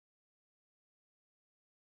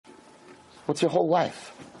What's your whole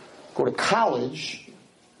life? Go to college,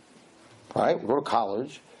 right? Go to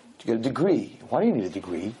college to get a degree. Why do you need a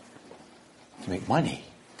degree? To make money.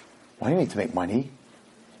 Why do you need to make money?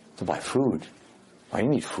 To buy food. Why do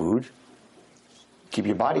you need food? Keep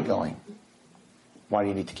your body going. Why do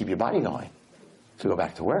you need to keep your body going? To go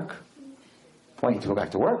back to work. Why do you need to go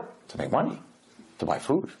back to work? To make money. To buy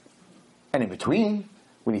food. And in between,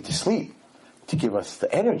 we need to sleep to give us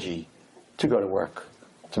the energy to go to work,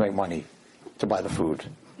 to make money, to buy the food,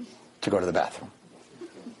 to go to the bathroom.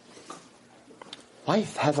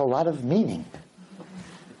 Life has a lot of meaning.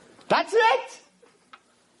 That's it!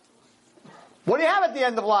 What do you have at the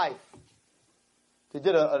end of life? They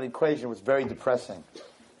did an equation that was very depressing.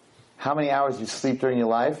 How many hours you sleep during your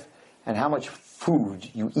life, and how much food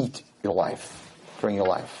you eat during your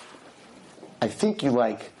life. I think you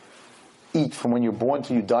eat from when you're born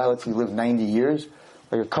till you die, let's say you live 90 years,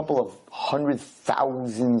 like a couple of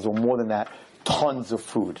 100,000 or more than that, tons of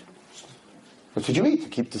food. That's what you eat to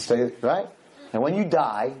keep to stay, right? And when you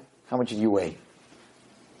die, how much do you weigh?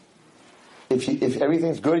 If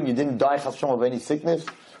everything's good and you didn't die of any sickness,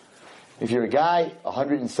 if you're a guy,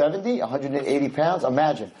 170, 180 pounds,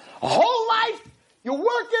 imagine. A whole life, you're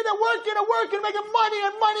working and working and working, making money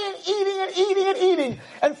and eating and eating and eating.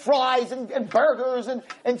 And fries and burgers and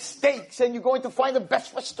steaks, and you're going to find the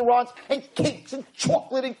best restaurants and cakes and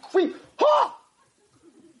chocolate and cream. Huh!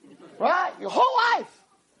 Right? Your whole life.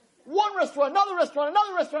 One restaurant, another restaurant,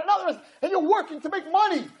 another restaurant, another restaurant, and you're working to make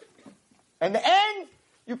money. In the end,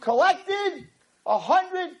 you collected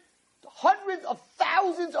hundreds of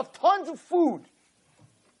thousands of tons of food.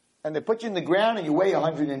 And they put you in the ground and you weigh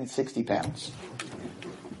 160 pounds.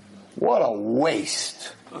 What a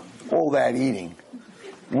waste. All that eating.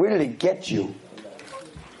 Where did it get you?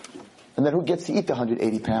 And then who gets to eat the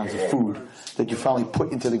 180 pounds of food that you finally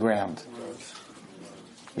put into the ground?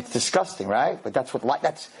 It's disgusting, right? But that's what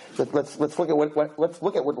let's look at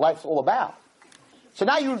what life's all about. So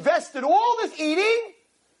now you invested all this eating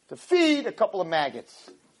to feed a couple of maggots.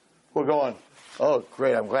 We're going, oh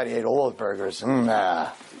great, I'm glad he ate all those burgers.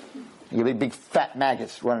 You got big fat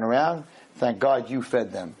maggots running around. Thank God you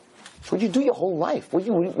fed them. So what do you do your whole life? What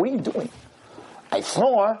are you doing? I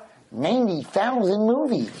saw 90,000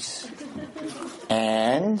 movies.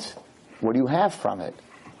 And what do you have from it?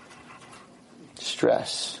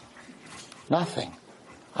 Stress. Nothing.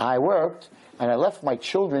 I worked and I left my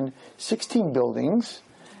children 16 buildings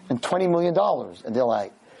and $20 million. And they're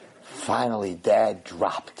like, finally Dad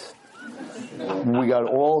dropped. We got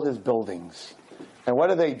all his buildings. And what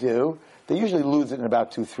do? They usually lose it in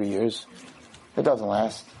about 2-3 years. It doesn't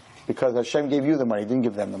last. Because Hashem gave you the money, didn't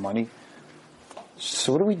give them the money.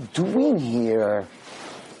 So what are we doing here?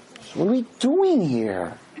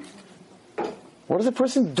 What is a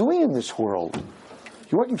person doing in this world?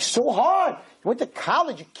 You're working so hard. You went to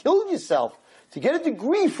college, you killed yourself to get a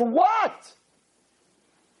degree for what?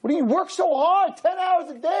 What do you work so hard? 10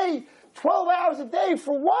 hours a day, 12 hours a day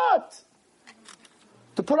for what?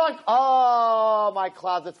 To put on, my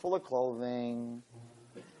closet's full of clothing.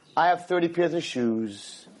 I have 30 pairs of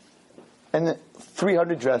shoes, and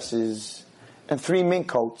 300 dresses, and 3 mink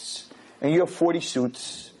coats, and you have 40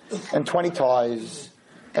 suits, and 20 ties,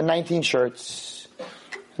 and 19 shirts.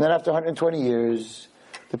 And then after 120 years,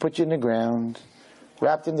 they put you in the ground,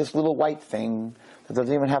 wrapped in this little white thing that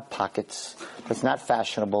doesn't even have pockets, that's not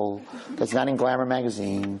fashionable, that's not in Glamour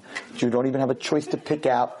magazine, that you don't even have a choice to pick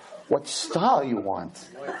out what style you want.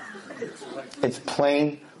 It's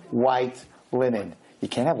plain white linen. You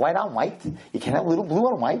can't have white on white. You can't have little blue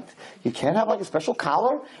on white. You can't have a special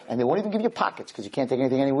collar, and they won't even give you pockets because you can't take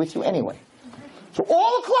anything with you anyway. So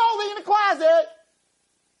all the clothing in the closet,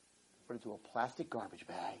 put it into a plastic garbage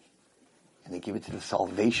bag, and they give it to the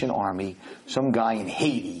Salvation Army. Some guy in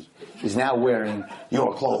Haiti is now wearing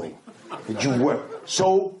your clothing that you work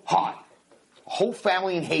so hard. A whole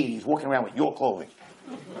family in Haiti is walking around with your clothing.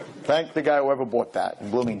 Thank the guy who ever bought that in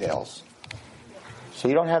Bloomingdale's. So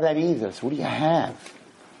you don't have that either. So what do you have?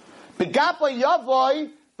 Begapa Yavoy,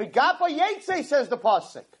 Begapa Yetze, says the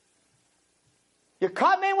pasuk. You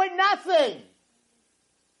come in with nothing.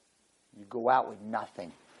 You go out with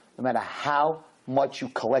nothing. No matter how much you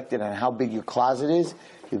collected and how big your closet is,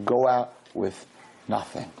 you go out with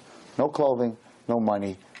nothing. No clothing, no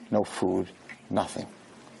money, no food, nothing.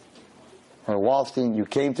 Wallstein, you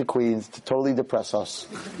came to Queens to totally depress us.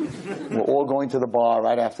 We're all going to the bar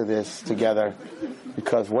right after this together.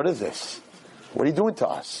 Because what is this? What are you doing to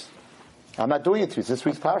us? I'm not doing it to you. It's this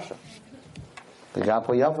week's parsha. But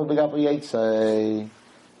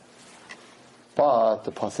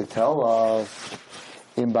the pasuk tells us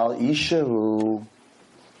in Bal Ishahu,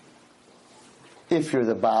 If you're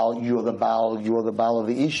the Baal, you're the Baal of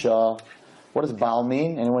the Isha. What does Baal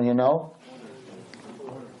mean? Anyone here know?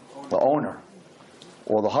 The owner.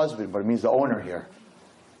 Or the husband, but it means the owner here.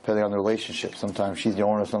 Depending on the relationship. Sometimes she's the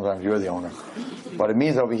owner, sometimes you're the owner. But it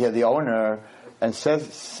means over here the owner, and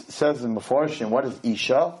says in Meforshim, what is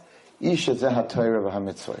Isha? Isha zeh ha-Torah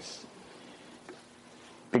v'ha-mitzvos.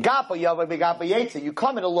 Begapa yava, begapa yetze. You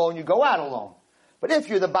come in alone, you go out alone. But if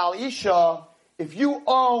you're the Baal Isha, if you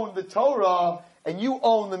own the Torah, and you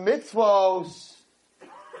own the mitzvos,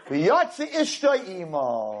 v'yatze ishta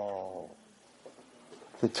imo.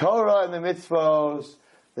 The Torah and the mitzvos,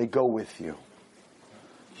 they go with you.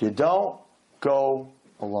 You don't go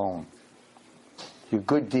alone. Your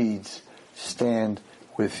good deeds stand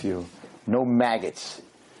with you. No maggots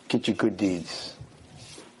get your good deeds.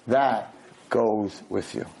 That goes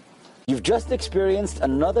with you. You've just experienced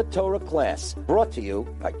another Torah class brought to you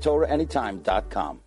by TorahAnytime.com.